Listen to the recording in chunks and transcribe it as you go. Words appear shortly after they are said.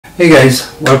Hey guys,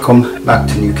 welcome back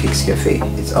to New Kicks Cafe.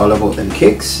 It's all about them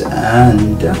kicks,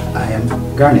 and I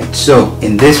am Garnet. So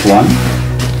in this one,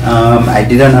 I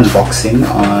did an unboxing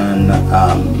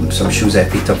on some shoes I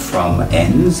picked up from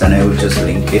Ends, and I will just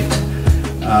link it.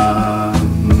 I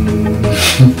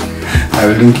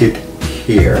will link it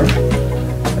here.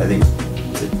 I think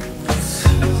it's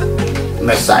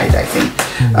left side. I think.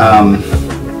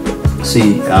 So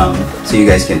you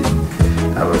guys can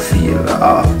have a feel,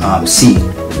 see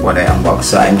what I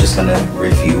unboxed. So I'm just gonna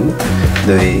review.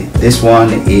 This one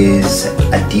is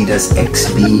Adidas X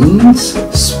Beans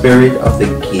Spirit of the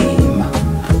Game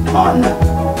on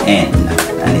N,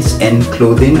 and it's N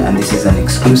clothing, and this is an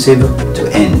exclusive to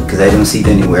N because I don't see it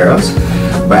anywhere else.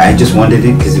 But I just wanted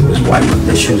it because it was white.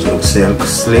 The shoes look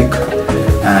slick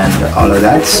and all of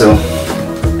that. So,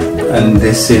 and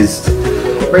this is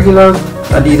regular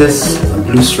Adidas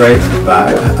blue stripe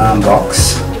bag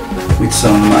box with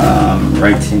some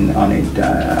writing on it.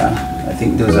 I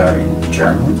think those are in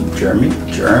German.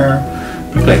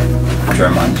 Look like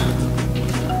German.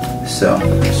 So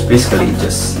it's basically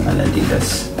just an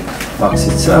Adidas box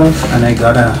itself, and I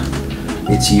got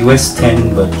it's US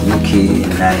 10 but UK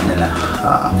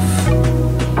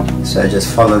 9.5. So I just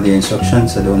follow the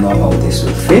instructions. I don't know how this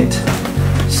will fit.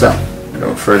 So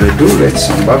without further ado, let's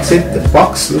unbox it. The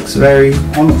box looks very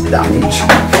almost damaged.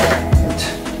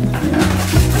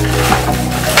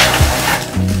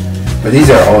 But these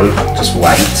are all just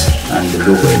white and the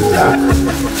logo in black.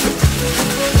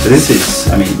 So this is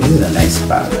a nice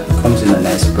bag. It comes in a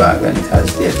nice bag, and it has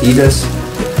the Adidas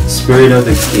Spirit of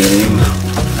the Game.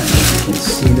 And you can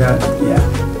see that, yeah.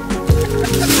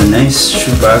 This is a nice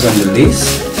shoe bag on the lace.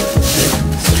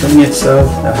 The string itself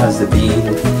that has the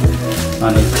bean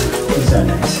on it. These are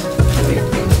nice.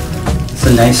 It's a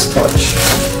nice touch.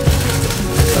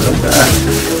 So look at that.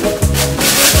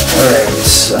 Alright,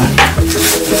 so wow.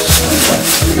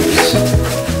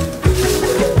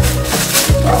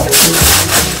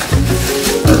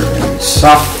 Alright,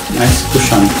 soft, nice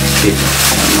cushion fit.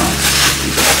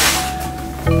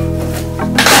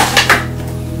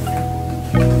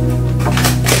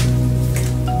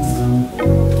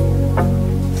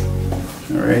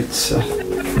 Alright, so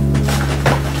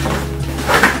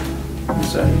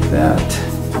like that,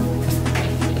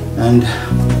 and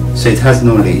so it has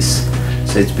no lace.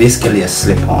 So it's basically a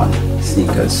slip-on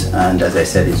sneakers, and as I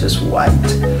said, it's just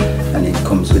white, and it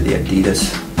comes with the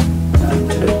Adidas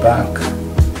to the back,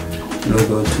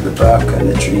 logo to the back, and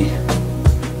the tree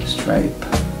stripe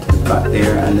to the back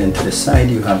there, and then to the side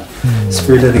you have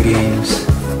Spirit of the Games.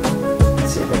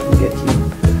 Let's see if I can get you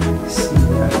to see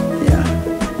that. Yeah.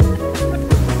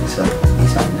 So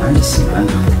these are nice, man.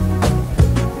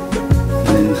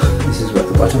 And then this is what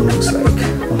the bottom looks like,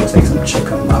 almost like some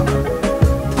checker mark.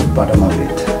 Bottom of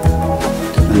it,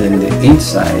 and then the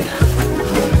inside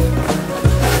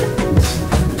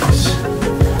is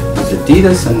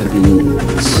Adidas and the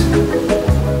beans.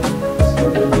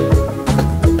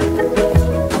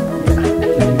 Yeah,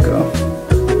 there you go.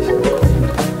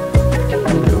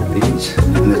 And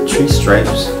the three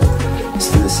stripes is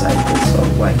to the side, it's all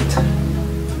white.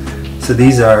 So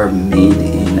these are made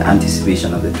in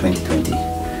anticipation of the 2020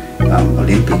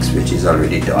 Olympics, which is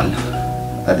already done.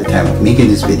 At the time of making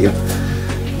this video,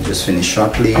 just finished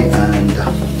shortly, and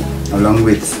along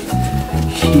with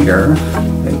here,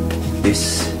 like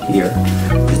this here,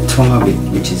 the tongue of it,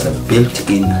 which is a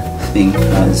built-in thing,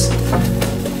 has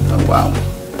oh wow,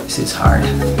 this is hard,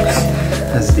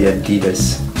 has the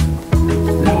Adidas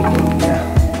logo, yeah,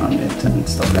 on it and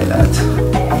stuff like that.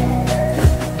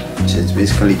 So it's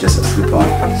basically just a slip-on.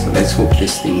 So let's hope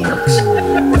this thing works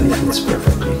and it fits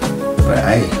perfectly. But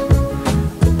I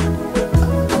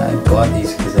bought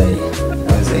these because I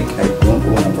was like, I don't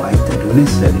own a white. I don't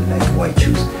necessarily like white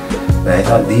shoes, but I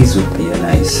thought these would be a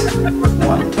nice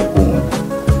one to own.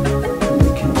 And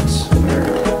you can just wear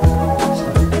it. So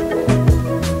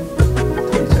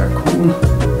these are cool.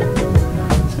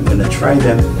 So I'm gonna try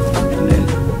them and then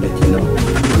let you know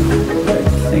what I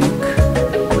think.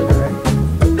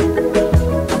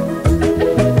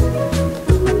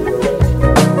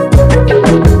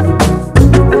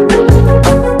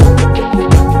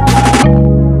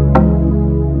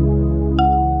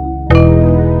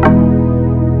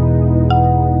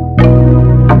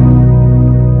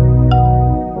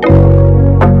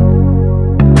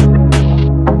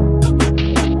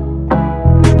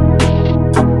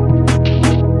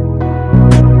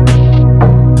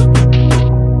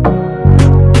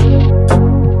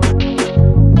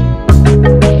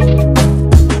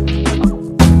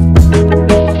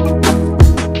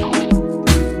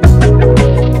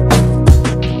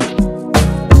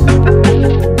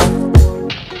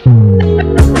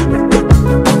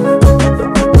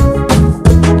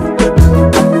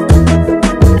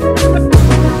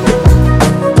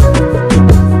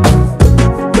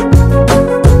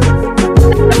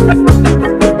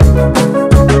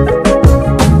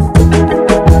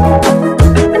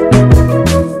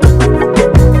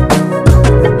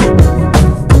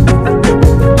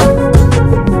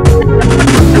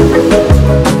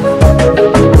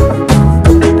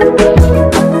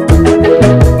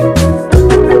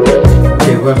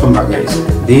 welcome back,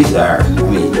 guys. These are, I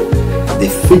mean, they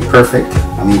fit perfect.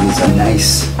 I mean, it's a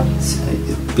nice,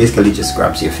 it basically just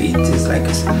grabs your feet. It's like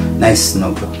a nice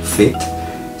snug fit.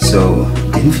 So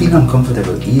didn't feel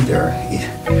uncomfortable either.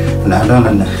 And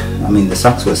I mean, the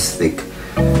socks was thick,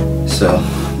 so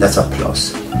that's a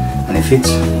plus. And it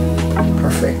fits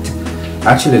perfect.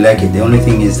 I actually like it. The only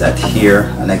thing is that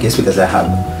here, and I guess because I have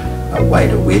a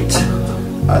wider width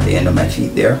at the end of my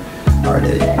feet there, or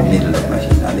the middle of my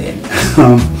feet at the end,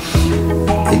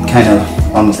 it kind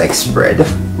of almost like spread,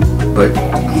 but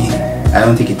I mean, I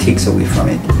don't think it takes away from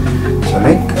it. So I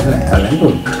like how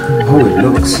it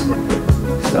looks.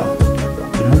 So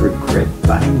I don't regret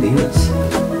buying these.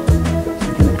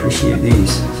 You can appreciate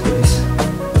these. So it's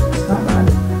not bad.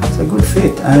 It's a good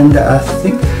fit, and I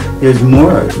think there's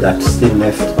more that's still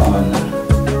left on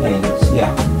ends.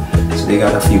 Yeah. So they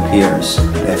got a few pairs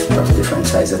left of different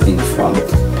sizes. I think from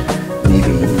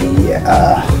maybe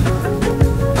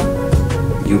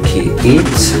UK 8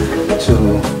 to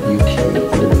UK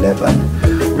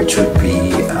 11, which would be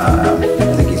I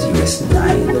think it's US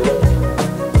 9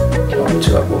 or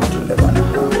to about 11 and a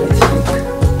half, I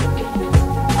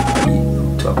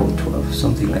think, to about 12,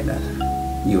 something like that,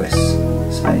 US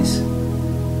size.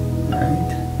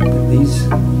 Alright, but these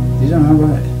are not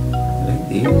bad. I like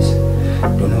these.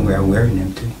 Don't know where I'm wearing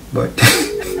them to, but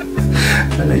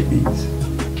I like these.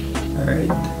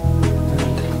 Alright.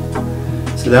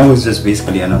 So that was just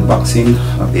basically an unboxing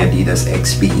of the Adidas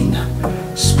X Bean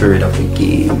Spirit of the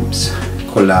Games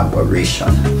collaboration,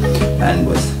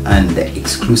 and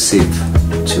exclusive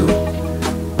to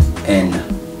N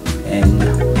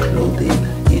clothing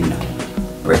in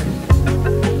Britain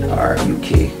or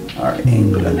UK or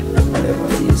England, whatever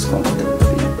feels comfortable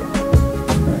for you.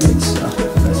 Alright, so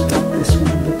that's what this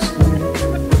one looks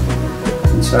like.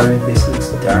 I'm sorry if this looks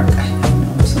dark. You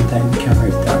know, sometimes the camera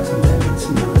is dark, sometimes it's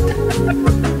not.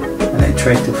 And I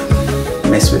try to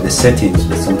mess with the settings,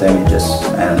 but sometimes it just,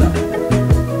 I don't know.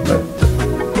 But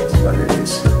that's what it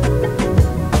is.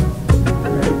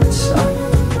 Alright, so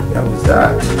that was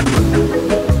that.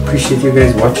 Appreciate you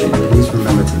guys watching. Please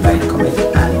remember to like, comment,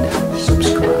 and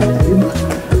subscribe.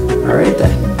 Alright,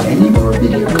 and any more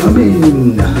video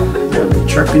coming, I'll be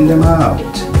chirping them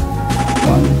out.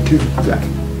 1, 2, 3.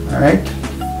 Alright,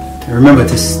 remember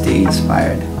to stay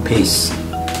inspired. Peace.